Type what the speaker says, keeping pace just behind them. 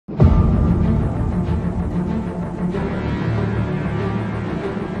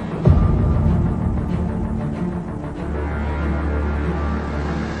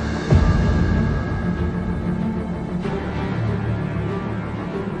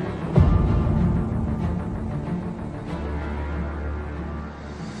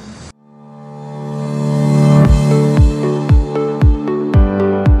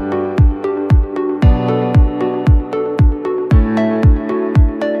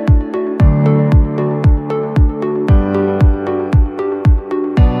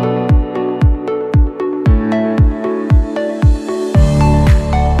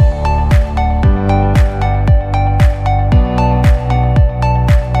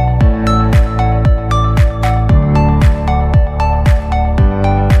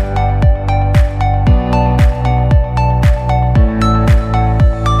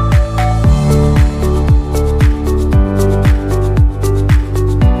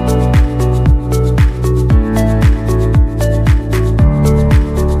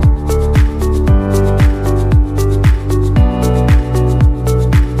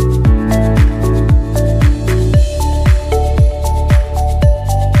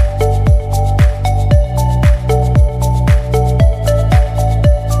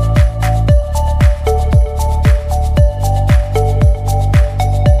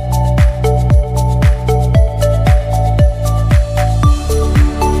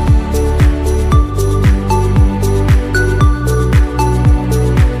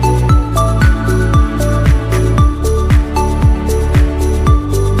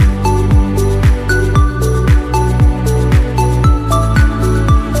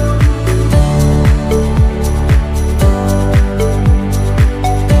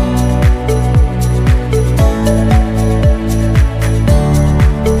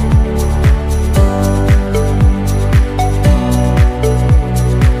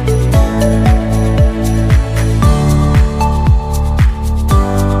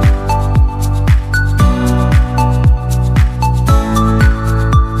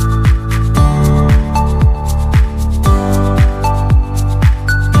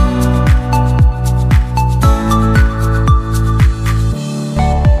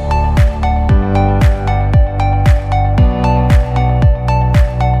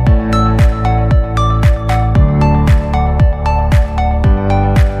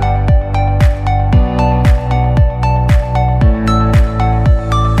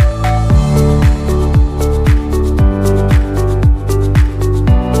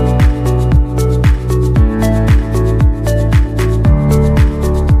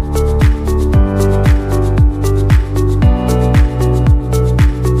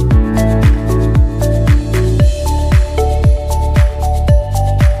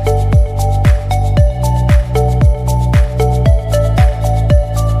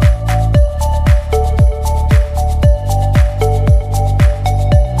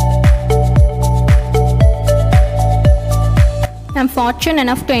fortunate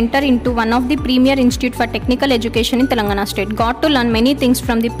enough to enter into one of the premier institute for technical education in Telangana state. Got to learn many things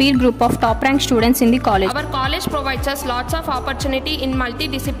from the peer group of top ranked students in the college. Our college provides us lots of opportunity in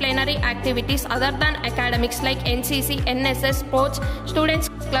multidisciplinary activities other than academics like NCC, NSS, sports, students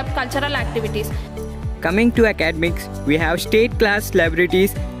club, cultural activities. Coming to academics, we have state class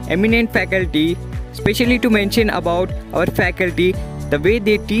laboratories, eminent faculty, especially to mention about our faculty, the way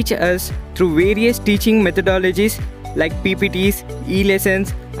they teach us through various teaching methodologies like PPTs,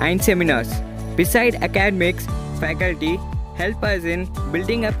 e-lessons and seminars. Beside academics, faculty help us in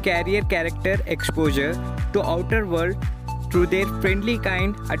building up career character exposure to outer world through their friendly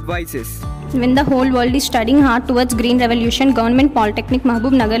kind advices. When the whole world is studying hard towards green revolution, Govt Polytechnic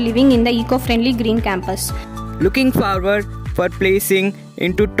Mahabubnagar living in the eco-friendly green campus. Looking forward for placing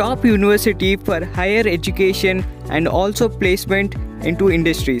into top university for higher education and also placement into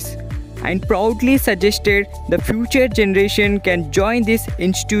industries, and proudly suggested the future generation can join this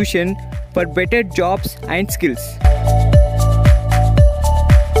institution for better jobs and skills.